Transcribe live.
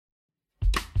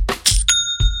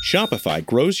Shopify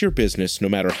grows your business no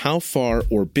matter how far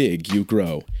or big you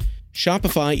grow.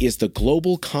 Shopify is the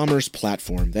global commerce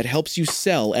platform that helps you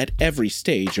sell at every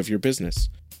stage of your business.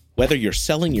 Whether you're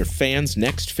selling your fans'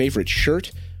 next favorite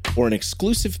shirt or an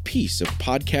exclusive piece of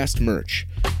podcast merch,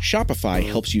 Shopify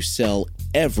helps you sell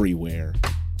everywhere.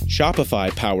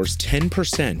 Shopify powers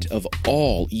 10% of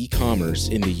all e-commerce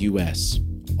in the U.S.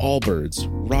 Allbirds,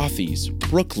 Rothy's,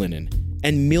 Brooklinen,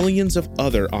 and millions of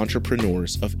other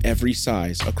entrepreneurs of every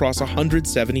size across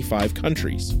 175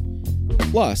 countries.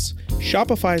 Plus,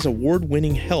 Shopify's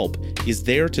award-winning help is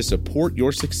there to support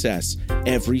your success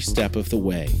every step of the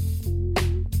way.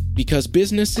 Because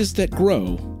businesses that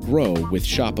grow, grow with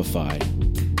Shopify.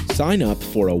 Sign up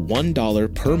for a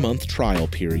 $1 per month trial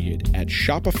period at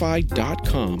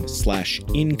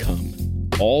shopify.com/income,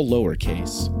 all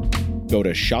lowercase. Go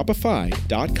to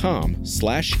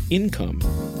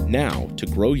shopify.com/income now to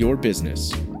grow your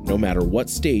business, no matter what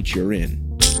stage you're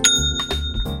in.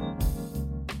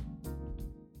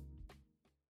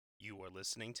 You are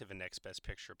listening to the Next Best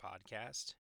Picture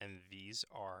podcast, and these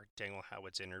are Daniel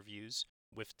Howitt's interviews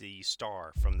with the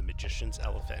star from The Magician's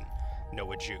Elephant,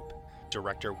 Noah Jupe,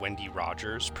 director Wendy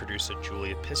Rogers, producer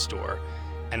Julia Pistor,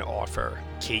 and author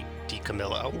Kate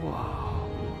DiCamillo. Whoa.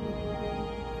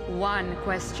 One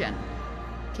question.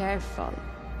 Careful.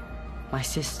 My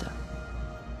sister.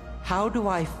 How do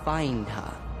I find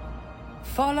her?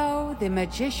 Follow the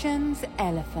magician's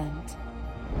elephant.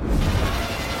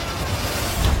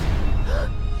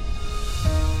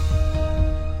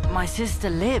 My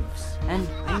sister lives, and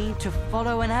I need to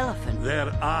follow an elephant.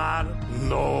 There are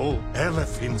no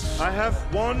elephants. I have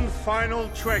one final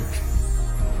trick.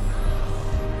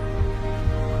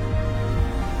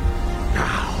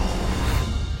 Now.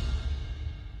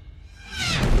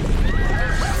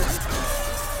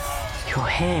 You're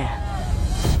here.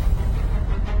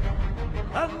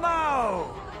 And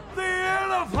now, the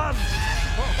elephant!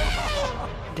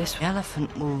 This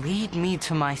elephant will lead me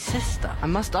to my sister. I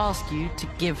must ask you to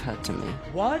give her to me.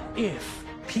 What if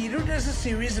Peter does a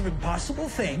series of impossible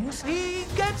things? He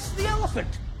gets the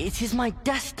elephant. It is my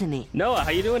destiny. Noah,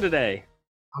 how you doing today?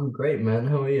 I'm great, man.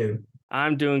 How are you?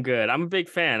 I'm doing good. I'm a big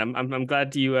fan. I'm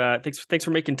glad you. Thanks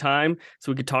for making time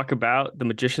so we could talk about The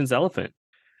Magician's Elephant.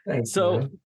 Thanks. So,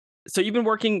 man. So you've been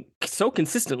working so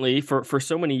consistently for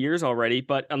so many years already,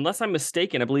 but unless I'm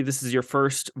mistaken, I believe this is your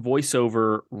first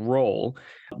voiceover role.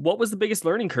 What was the biggest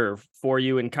learning curve for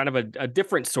you and kind of a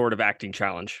different sort of acting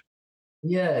challenge?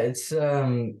 Yeah, it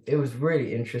was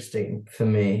really interesting for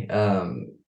me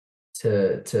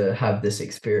to have this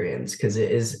experience because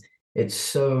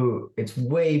it's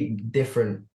way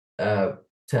different to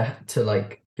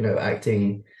like, you know,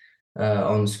 acting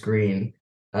on screen.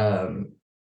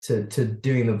 To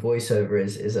doing the voiceover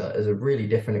is a really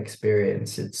different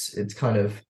experience. It's kind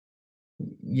of,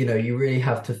 you know, you really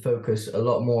have to focus a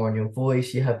lot more on your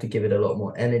voice. You have to give it a lot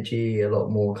more energy, a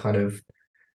lot more kind of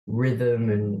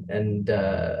rhythm and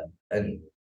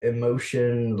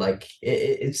emotion. Like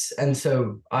it's and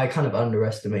so I kind of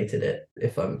underestimated it,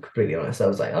 if I'm completely honest. I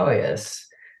was like, oh yes,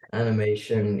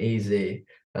 animation, easy,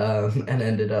 and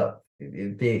ended up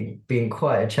being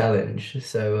quite a challenge.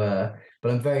 So but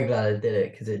I'm very glad I did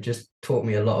it because it just taught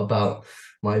me a lot about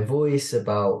my voice,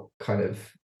 about kind of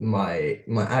my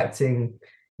acting,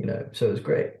 you know, so it was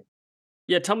great.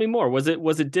 Yeah, tell me more. Was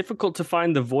it difficult to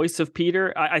find the voice of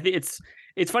Peter? I think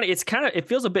it's funny. It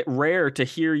feels a bit rare to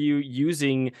hear you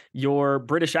using your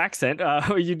British accent.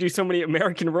 You do so many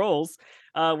American roles.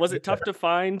 Was it tough to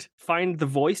find the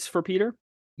voice for Peter?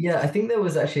 Yeah, I think there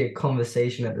was actually a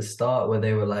conversation at the start where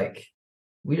they were like,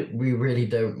 we really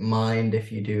don't mind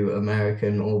if you do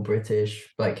American or British,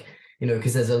 like, you know,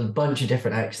 because there's a bunch of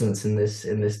different accents in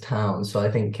this town. So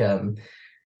I think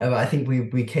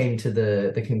we came to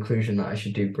the conclusion that I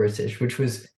should do British, which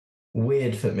was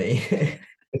weird for me, if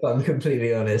I'm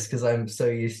completely honest, because I'm so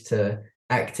used to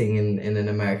acting in an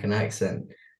American accent.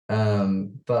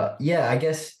 But yeah, I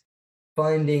guess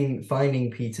finding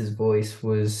Peter's voice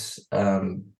was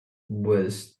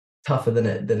tougher than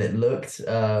it looked.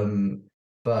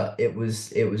 But it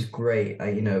was great,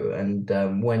 you know, and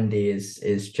Wendy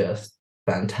is just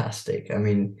fantastic. I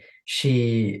mean,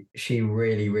 she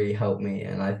really, really helped me.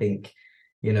 And I think,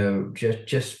 you know,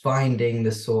 just finding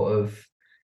the sort of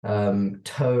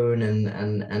tone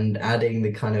and adding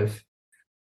the kind of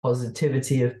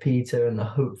positivity of Peter and the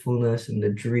hopefulness and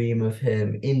the dream of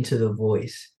him into the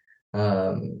voice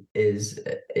is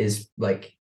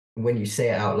like, when you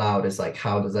say it out loud, it's like,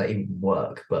 how does that even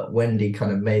work? But Wendy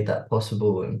kind of made that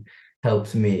possible and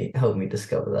helped me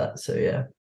discover that. So yeah.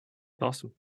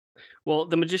 Awesome. Well,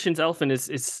 The Magician's Elephant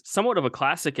is somewhat of a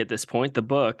classic at this point, the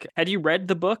book. Had you read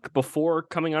the book before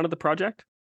coming onto the project?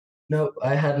 No,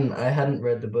 I hadn't. I hadn't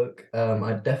read the book.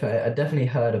 I definitely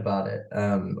heard about it.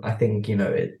 I think,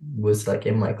 it was like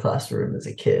in my classroom as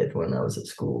a kid when I was at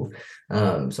school.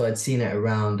 So I'd seen it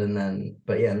around,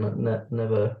 but yeah,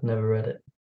 never read it.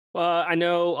 Well, I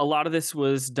know a lot of this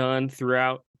was done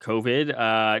throughout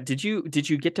COVID. Did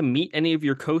you get to meet any of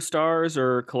your co-stars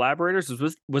or collaborators?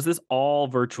 Was this all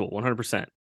virtual, 100%? It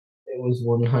was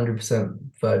 100%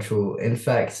 virtual. In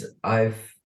fact,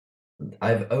 I've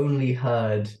only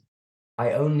heard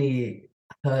I only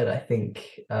heard, I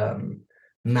think,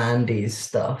 Mandy's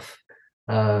stuff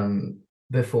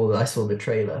before I saw the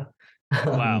trailer.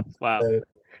 Wow, Um, wow,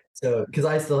 so because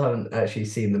I still haven't actually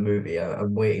seen the movie,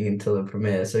 I'm waiting until the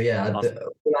premiere. So yeah, awesome.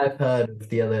 what I've heard of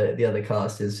the other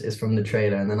cast is from the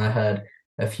trailer, and then I heard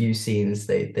a few scenes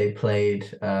they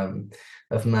played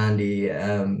of Mandy,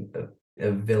 of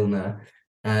Vilna,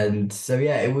 and so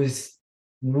yeah, it was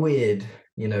weird,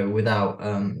 without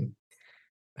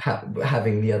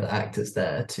having the other actors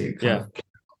there to kind Yeah. of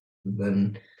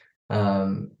then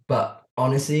but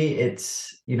honestly,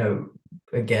 it's,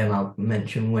 again, I'll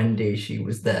mention Wendy. She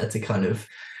was there to kind of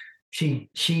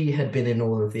she had been in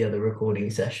all of the other recording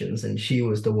sessions, and she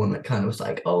was the one that kind of was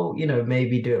like, oh,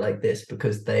 maybe do it like this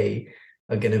because they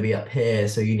are going to be up here,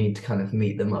 so you need to kind of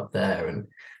meet them up there. And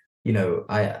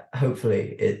I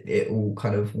hopefully it all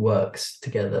kind of works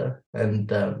together. And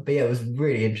but yeah, it was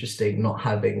really interesting not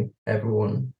having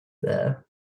everyone there.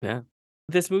 Yeah.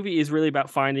 This movie is really about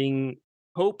finding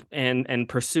hope and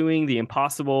pursuing the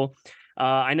impossible.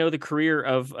 I know the career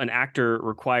of an actor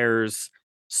requires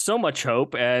so much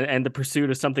hope and the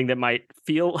pursuit of something that might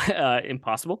feel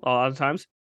impossible a lot of times.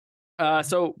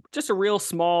 So just a real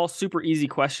small, super easy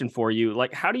question for you.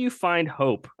 Like, how do you find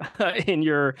hope in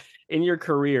your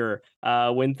career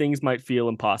when things might feel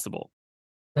impossible?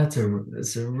 That's a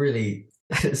really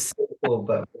simple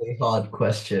but really hard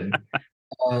question.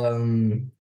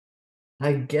 Um,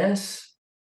 I guess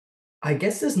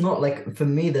there's not, like, for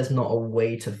me, there's not a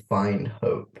way to find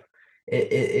hope.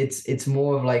 It's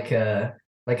more of like I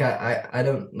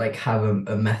don't like have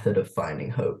a method of finding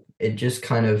hope. It just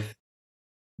kind of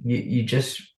you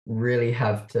just really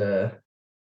have to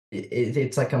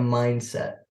it's like a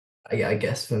mindset. I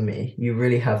guess for me, you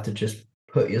really have to just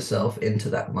put yourself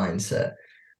into that mindset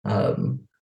um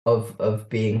of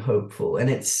being hopeful. And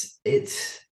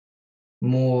it's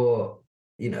more,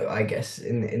 I guess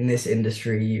in this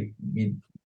industry, you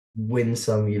win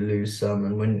some, you lose some,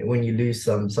 and when you lose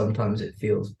some, sometimes it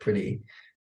feels pretty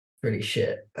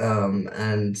shit.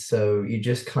 And so you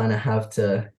just kind of have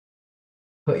to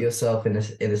put yourself in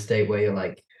a state where you're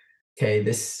like, okay,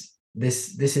 this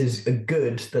is a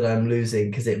good that I'm losing,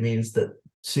 because it means that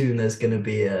soon there's gonna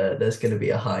be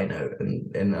a high note,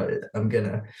 and I'm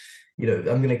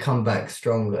gonna come back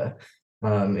stronger.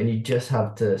 And you just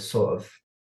have to sort of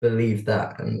believe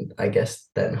that, and I guess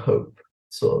then hope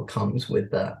sort of comes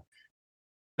with that.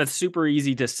 That's super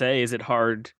easy to say. Is it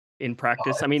hard in Oh,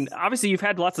 practice? I mean, obviously you've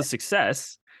had lots of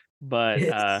success, but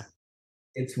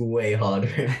it's way harder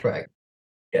in practice.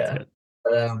 that's Yeah.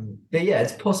 good. But yeah,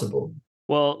 it's possible.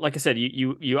 Well, like I said,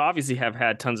 you obviously have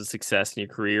had tons of success in your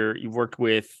career. You've worked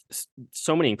with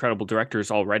so many incredible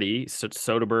directors already,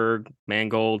 Soderbergh,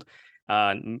 Mangold,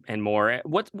 and more.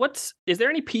 What's is there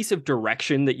any piece of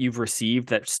direction that you've received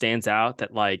that stands out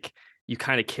that like you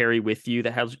kind of carry with you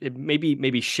that has it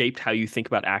maybe shaped how you think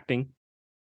about acting?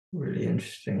 Really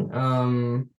interesting.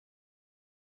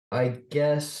 I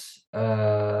guess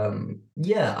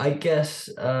yeah, I guess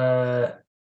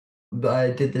but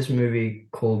I did this movie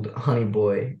called Honey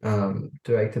Boy,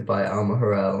 directed by Alma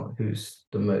Harrell, who's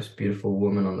the most beautiful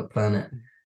woman on the planet.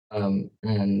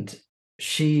 And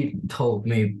she told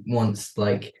me once,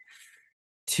 like,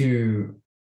 to,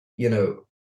 you know,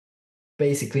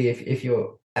 basically, if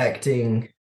you're acting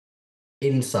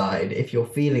inside, if you're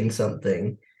feeling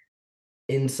something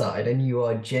inside and you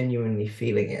are genuinely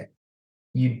feeling it,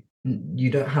 you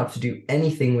don't have to do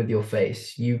anything with your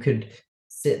face. You could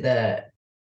sit there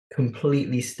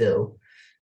completely still,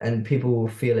 and people will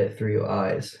feel it through your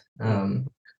eyes.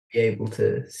 Be able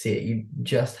to see it. You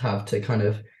just have to kind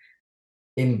of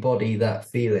embody that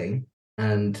feeling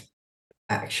and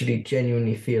actually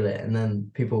genuinely feel it, and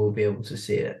then people will be able to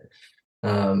see it.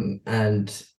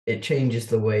 And it changes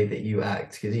the way that you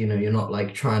act, because you're not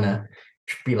like trying to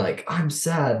be like, I'm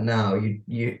sad now.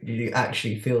 You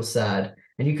actually feel sad,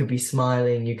 and you could be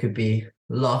smiling, you could be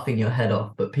laughing your head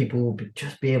off, but people will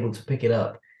just be able to pick it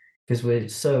up, because we're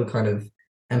so kind of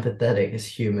empathetic as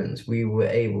humans. We were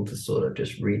able to sort of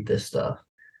just read this stuff.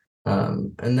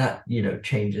 And that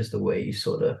changes the way you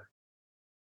sort of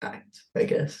act, I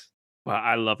guess. Wow,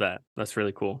 I love that. That's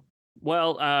really cool.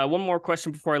 Well, one more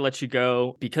question before I let you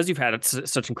go. Because you've had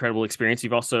such incredible experience,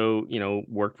 you've also,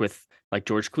 worked with like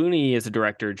George Clooney as a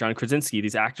director, John Krasinski,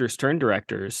 these actors turned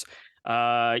directors.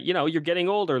 You're getting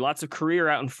older, lots of career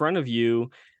out in front of you.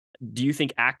 Do you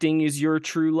think acting is your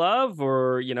true love,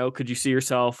 or, could you see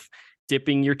yourself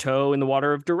dipping your toe in the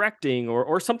water of directing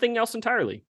or something else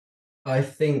entirely? I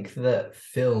think that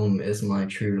film is my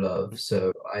true love.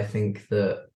 So I think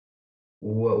that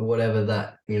whatever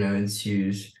that,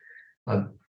 ensues, I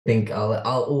think I'll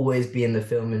always be in the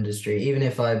film industry. Even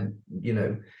if I,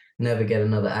 never get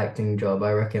another acting job,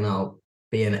 I reckon I'll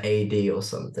be an AD or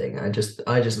something. I just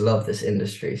love this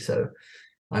industry. So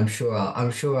I'm sure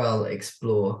I'll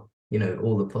explore,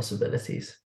 all the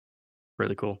possibilities.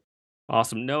 Really cool.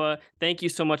 Awesome. Noah, thank you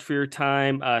so much for your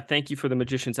time. Thank you for The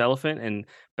Magician's Elephant, and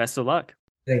best of luck.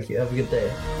 Thank you. Have a good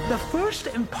day. The first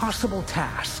impossible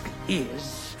task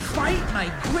is fight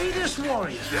my greatest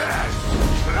warrior. Yes!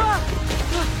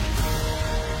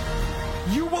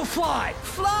 You will fly.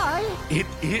 Fly? It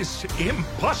is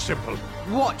impossible.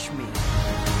 Watch me.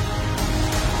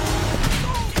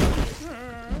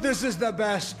 This is the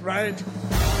best, right?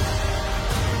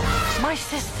 My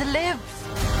sister lives.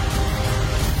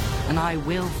 And I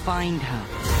will find her.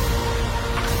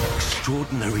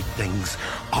 Extraordinary things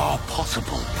are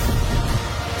possible.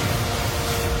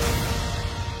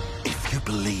 If you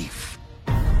believe.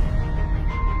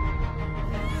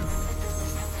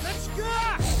 Let's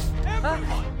go!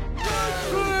 Everyone!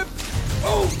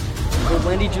 Well,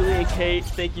 Wendy, Julie, and Kate,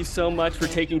 thank you so much for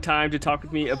taking time to talk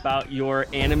with me about your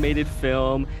animated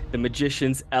film, The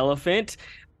Magician's Elephant.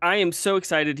 I am so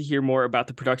excited to hear more about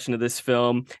the production of this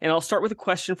film, and I'll start with a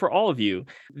question for all of you.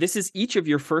 This is each of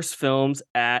your first films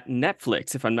at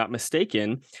Netflix, if I'm not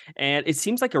mistaken, and it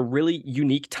seems like a really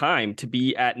unique time to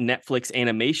be at Netflix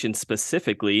Animation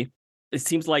specifically. It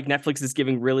seems like Netflix is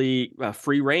giving really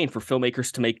free rein for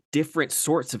filmmakers to make different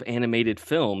sorts of animated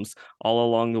films all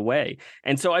along the way.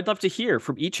 And so I'd love to hear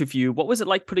from each of you, what was it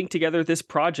like putting together this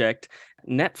project,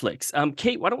 Netflix?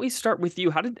 Kate, why don't we start with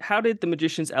you? How did The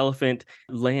Magician's Elephant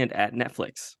land at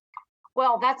Netflix?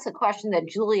 Well, that's a question that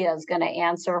Julia is going to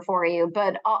answer for you.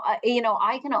 But,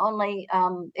 I can only,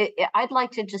 I'd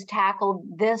like to just tackle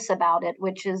this about it,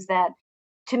 which is that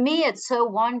to me, it's so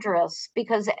wondrous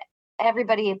because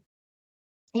everybody,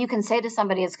 you can say to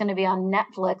somebody it's going to be on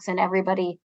Netflix and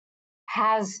everybody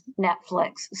has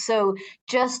Netflix. So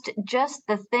just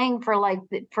the thing for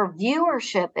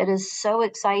viewership, it is so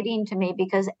exciting to me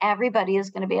because everybody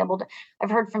is going to be able to.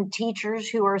 I've heard from teachers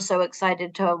who are so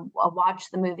excited to watch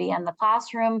the movie in the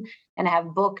classroom and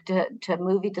have book to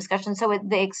movie discussion. So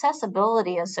the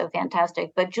accessibility is so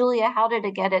fantastic. But Julia, how did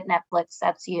it get at Netflix?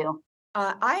 That's you.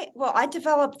 I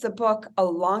developed the book a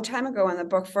long time ago when the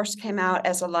book first came out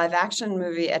as a live action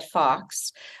movie at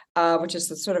Fox, which is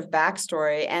the sort of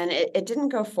backstory, and it didn't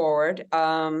go forward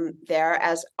there,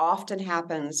 as often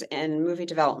happens in movie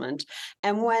development.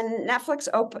 And when Netflix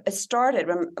started,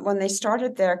 when they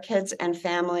started their kids and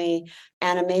family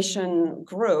animation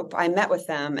group, I met with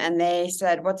them and they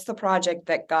said, "What's the project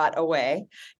that got away?"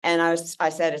 And I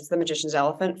said, "It's The Magician's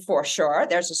Elephant for sure.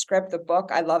 There's a script, the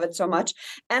book. I love it so much."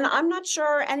 And I'm not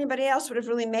sure anybody else would have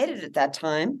really made it at that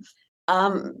time,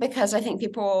 because I think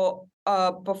people,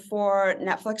 before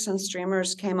Netflix and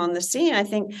streamers came on the scene, I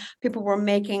think people were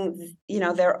making,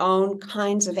 their own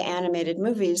kinds of animated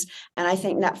movies. And I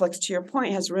think Netflix, to your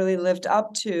point, has really lived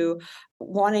up to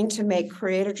wanting to make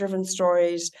creator-driven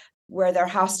stories where their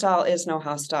house style is no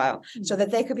house style, so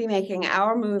that they could be making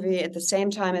our movie at the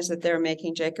same time as that they're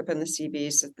making Jacob and the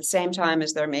Seabees, at the same time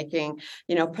as they're making,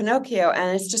 Pinocchio.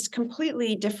 And it's just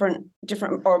completely different,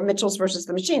 or Mitchell's versus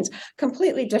the Machines,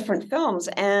 completely different films.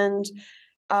 And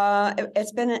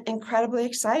it's been incredibly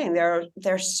exciting.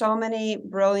 There's so many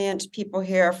brilliant people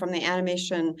here from the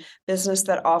animation business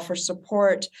that offer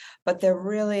support, but they're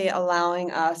really allowing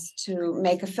us to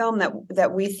make a film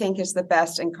that we think is the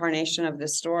best incarnation of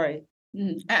this story.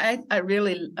 I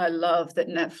really love that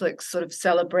Netflix sort of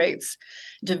celebrates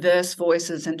diverse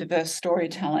voices and diverse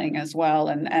storytelling as well,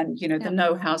 and the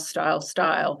no house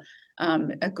style.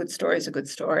 A good story is a good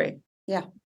story. Yeah.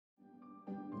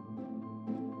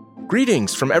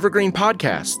 Greetings from Evergreen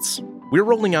Podcasts. We're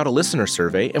rolling out a listener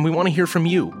survey and we want to hear from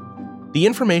you. The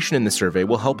information in the survey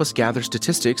will help us gather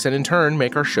statistics and in turn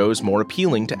make our shows more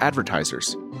appealing to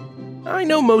advertisers. I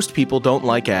know most people don't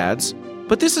like ads,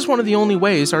 but this is one of the only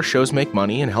ways our shows make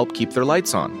money and help keep their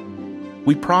lights on.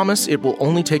 We promise it will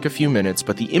only take a few minutes,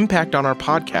 but the impact on our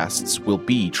podcasts will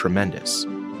be tremendous.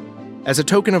 As a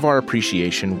token of our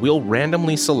appreciation, we'll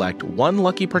randomly select one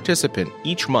lucky participant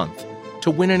each month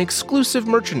to win an exclusive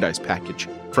merchandise package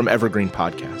from Evergreen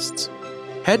Podcasts.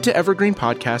 Head to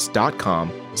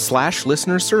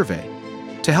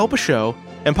evergreenpodcast.com/listenersurvey to help a show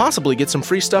and possibly get some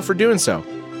free stuff for doing so.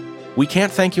 We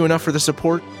can't thank you enough for the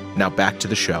support. Now back to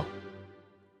the show.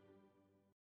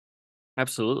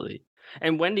 Absolutely.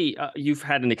 And Wendy, you've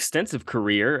had an extensive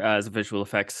career as a visual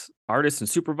effects artist and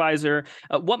supervisor.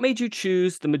 What made you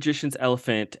choose The Magician's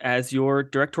Elephant as your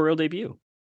directorial debut?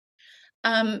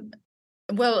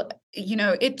 Well,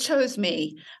 it chose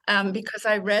me because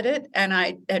I read it and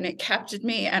it captured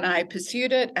me, and I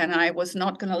pursued it, and I was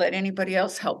not going to let anybody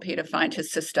else help Peter find his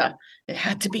sister. It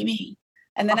had to be me.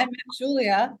 And then I met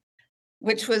Julia,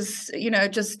 which was,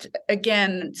 just,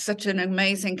 again, such an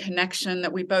amazing connection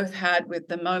that we both had with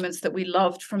the moments that we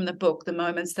loved from the book, the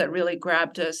moments that really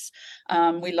grabbed us.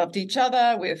 We loved each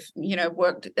other. We've,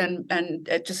 worked and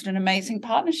just an amazing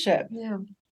partnership. Yeah.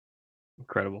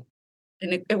 Incredible.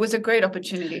 And it was a great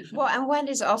opportunity. Well, and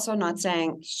Wendy's also not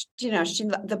saying,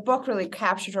 the book really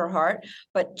captured her heart,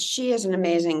 but she is an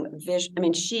amazing vision. I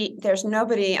mean, there's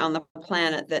nobody on the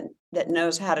planet that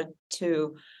knows how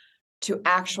to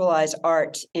actualize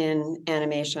art in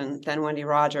animation than Wendy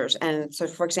Rogers. And so,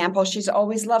 for example, she's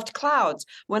always loved clouds.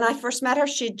 When I first met her,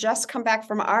 she'd just come back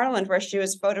from Ireland where she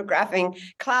was photographing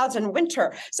clouds in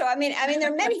winter. So, I mean,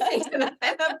 there are many things in the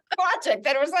project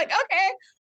that it was like, okay,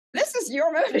 this is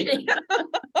your movie.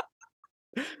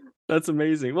 That's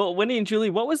amazing. Well, Wendy and Julie,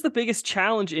 what was the biggest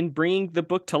challenge in bringing the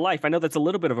book to life? I know that's a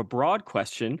little bit of a broad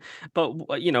question, but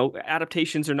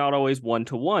adaptations are not always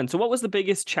one-to-one. So what was the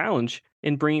biggest challenge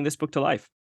in bringing this book to life?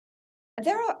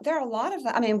 There are a lot of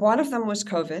them. I mean, one of them was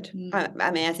COVID.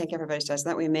 I think everybody says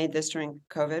that we made this during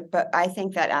COVID, but I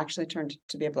think that actually turned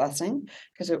to be a blessing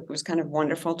because it was kind of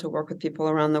wonderful to work with people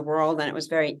around the world, and it was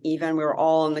very even. We were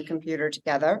all on the computer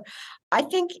together. I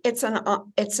think it's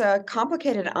a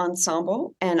complicated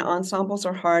ensemble, and ensembles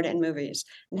are hard in movies.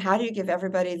 And how do you give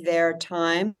everybody their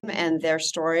time and their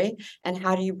story, and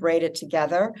how do you braid it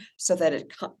together so that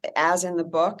it, as in the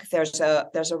book, there's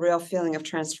a real feeling of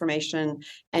transformation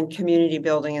and community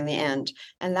building in the end,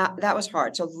 and that was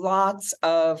hard. So lots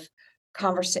of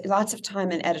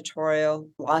time in editorial,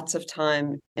 trying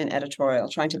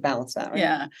to balance that. Right?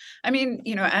 Yeah, I mean,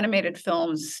 animated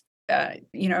films.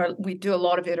 We do a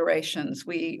lot of iterations.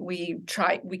 We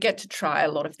get to try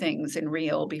a lot of things in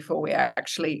reel before we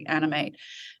actually animate.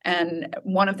 And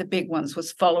one of the big ones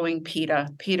was following Peter.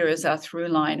 Peter is our through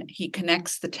line. He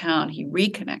connects the town. He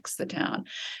reconnects the town.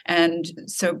 And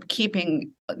so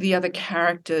keeping the other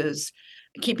characters,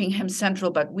 keeping him central,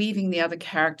 but weaving the other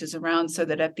characters around so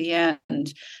that at the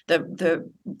end, the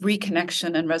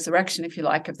reconnection and resurrection, if you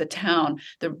like, of the town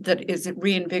that is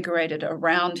reinvigorated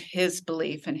around his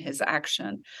belief and his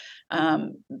action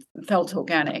felt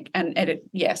organic. And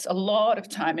yes, a lot of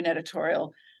time in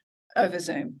editorial over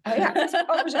Zoom. Oh yeah, because you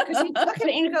look at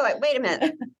it and you go like, wait a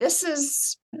minute, this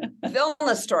is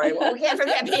Vilna's story. Well, we can't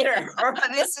forget Peter. Or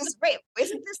isn't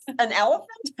this an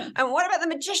elephant? And what about the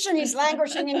magician? He's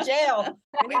languishing in jail.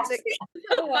 We need to,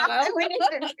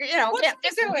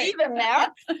 just leave him there.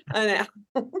 I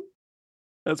know.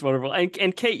 That's wonderful.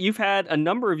 And Kate, you've had a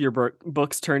number of your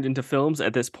books turned into films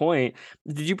at this point.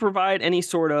 Did you provide any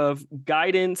sort of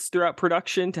guidance throughout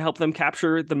production to help them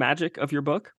capture the magic of your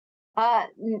book?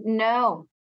 No,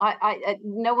 I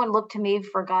no one looked to me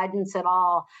for guidance at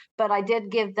all, but I did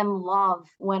give them love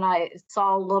when I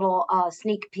saw little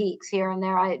sneak peeks here and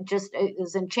there. I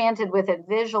was enchanted with it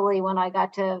visually when I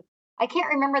got to, I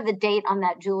can't remember the date on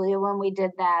that, Julia, when we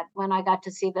did that, when I got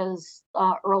to see those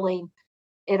early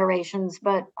iterations,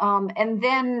 but and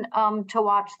then to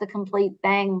watch the complete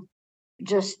thing,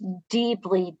 just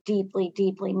deeply, deeply,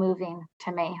 deeply moving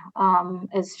to me.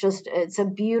 It's a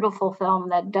beautiful film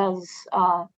that does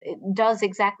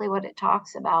exactly what it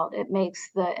talks about. It makes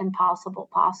the impossible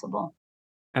possible.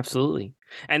 Absolutely.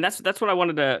 And that's what I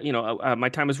wanted to, my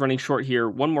time is running short here.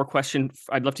 One more question.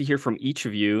 I'd love to hear from each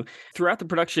of you. Throughout the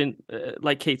production,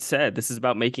 like Kate said, this is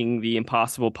about making the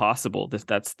impossible possible.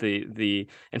 That's the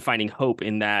and finding hope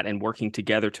in that and working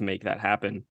together to make that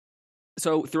happen.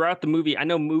 So throughout the movie, I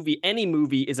know any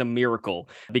movie is a miracle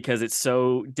because it's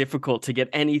so difficult to get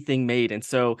anything made. And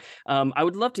so I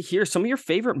would love to hear some of your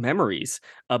favorite memories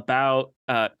about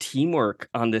teamwork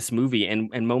on this movie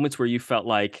and moments where you felt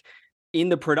like in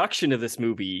the production of this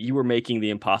movie, you were making the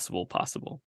impossible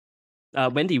possible.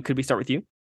 Wendy, could we start with you?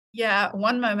 Yeah,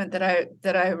 one moment that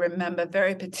I remember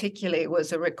very particularly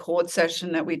was a record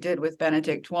session that we did with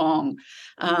Benedict Wong,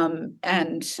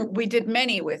 and we did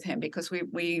many with him because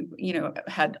we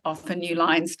had often new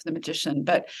lines for the magician,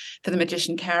 but for the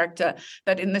magician character.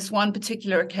 But in this one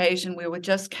particular occasion, we were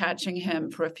just catching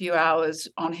him for a few hours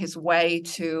on his way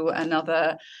to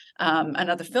another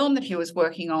film that he was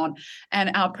working on,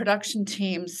 and our production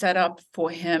team set up for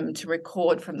him to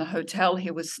record from the hotel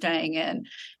he was staying in,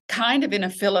 kind of in a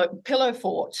pillow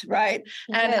fort, right?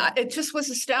 And it just was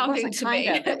astounding to me.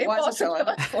 It was a pillow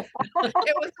fort.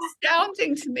 It was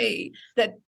astounding to me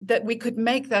that we could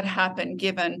make that happen,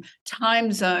 given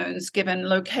time zones, given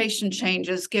location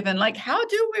changes, given how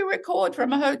do we record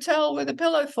from a hotel with a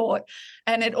pillow fort?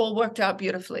 And it all worked out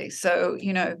beautifully. So,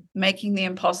 making the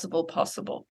impossible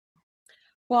possible.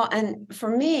 Well, and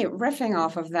for me, riffing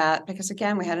off of that, because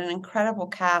again, we had an incredible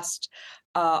cast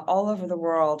all over the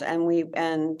world,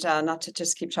 and not to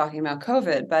just keep talking about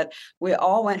COVID, but we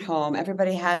all went home.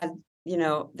 Everybody had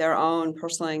their own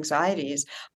personal anxieties,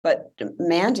 but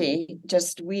Mandy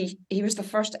he was the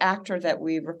first actor that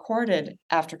we recorded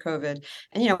after COVID,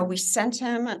 and we sent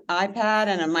him an iPad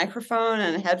and a microphone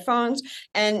and headphones,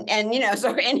 and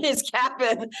so in his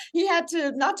cabin he had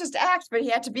to not just act, but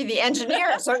he had to be the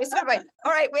engineer. So he's sort of like,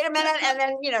 all right, wait a minute, and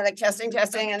then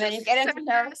testing, and then you get into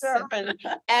character,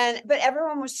 but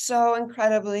everyone was so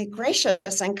incredibly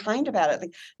gracious and kind about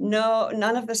it.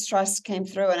 None of the stress came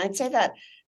through, and I'd say that.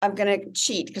 I'm going to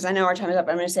cheat because I know our time is up.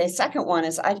 I'm going to say second one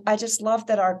is I just love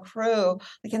that our crew,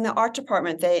 in the art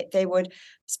department, they would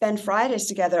spend Fridays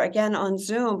together, again on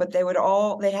Zoom, but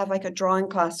they'd have a drawing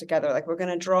class together. We're going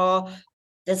to draw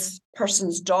this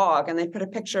person's dog, and they put a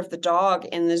picture of the dog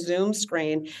in the Zoom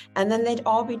screen, and then they'd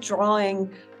all be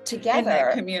drawing together in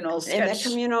that communal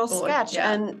sketch.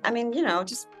 Yeah. And I mean,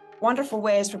 just wonderful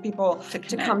ways for people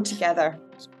to come together.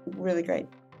 It's really great.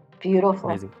 Beautiful.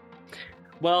 Amazing.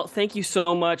 Well, thank you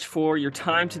so much for your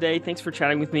time today. Thanks for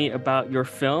chatting with me about your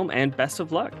film, and best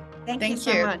of luck. Thank you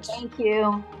so much. Thank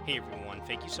you. Hey, everyone.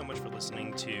 Thank you so much for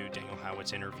listening to Daniel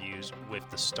Howitt's interviews with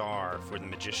the star for The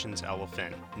Magician's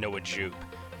Elephant, Noah Jupe,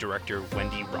 director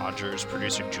Wendy Rogers,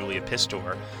 producer Julia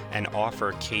Pistor, and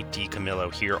author Kate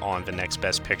DiCamillo here on the Next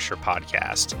Best Picture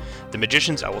podcast. The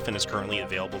Magician's Elephant is currently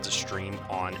available to stream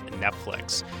on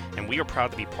Netflix, and we are proud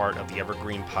to be part of the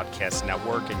Evergreen Podcast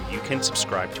Network, and you can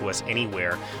subscribe to us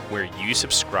anywhere where you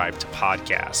subscribe to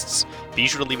podcasts. Be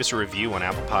sure to leave us a review on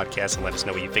Apple Podcasts and let us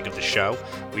know what you think of the show.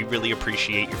 We really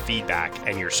appreciate your feedback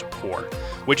and your support,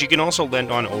 which you can also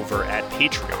lend on over at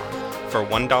Patreon. For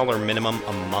 $1 minimum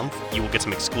a month, you will get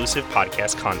some exclusive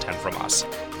podcast content from us.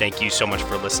 Thank you so much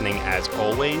for listening as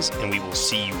always, and we will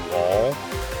see you all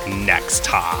next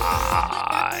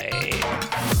time.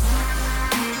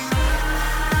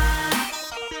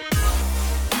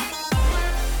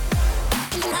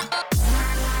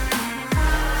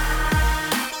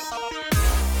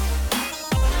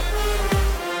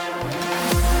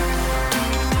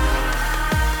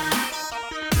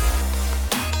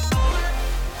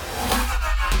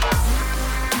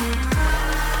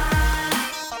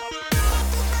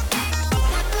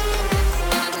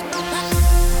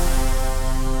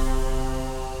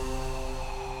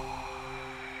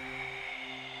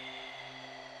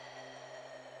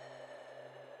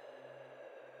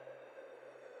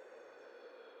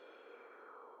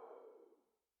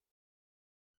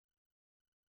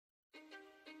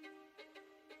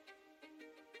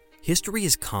 History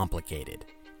is complicated.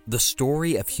 The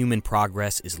story of human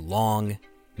progress is long,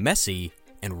 messy,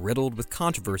 and riddled with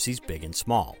controversies big and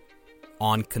small.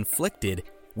 On Conflicted,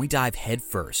 we dive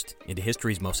headfirst into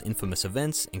history's most infamous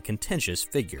events and contentious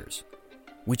figures.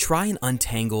 We try and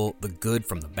untangle the good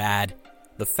from the bad,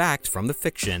 the fact from the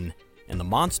fiction, and the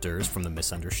monsters from the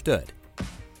misunderstood.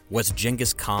 Was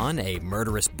Genghis Khan a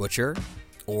murderous butcher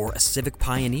or a civic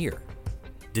pioneer?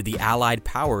 Did the Allied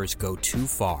powers go too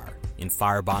far in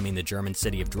firebombing the German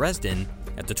city of Dresden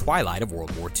at the twilight of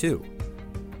World War II?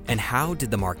 And how did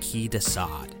the Marquis de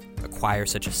Sade acquire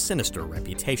such a sinister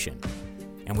reputation?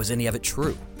 And was any of it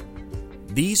true?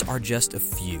 These are just a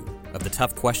few of the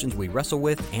tough questions we wrestle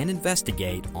with and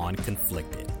investigate on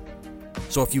Conflicted.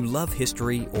 So if you love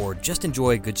history or just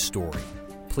enjoy a good story,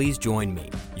 please join me,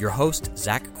 your host,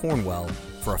 Zach Cornwell,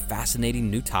 for a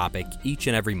fascinating new topic each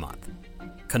and every month.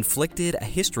 Conflicted, a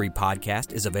history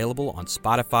podcast, is available on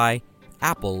Spotify,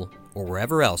 Apple, or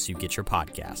wherever else you get your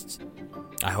podcasts.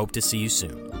 I hope to see you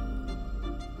soon.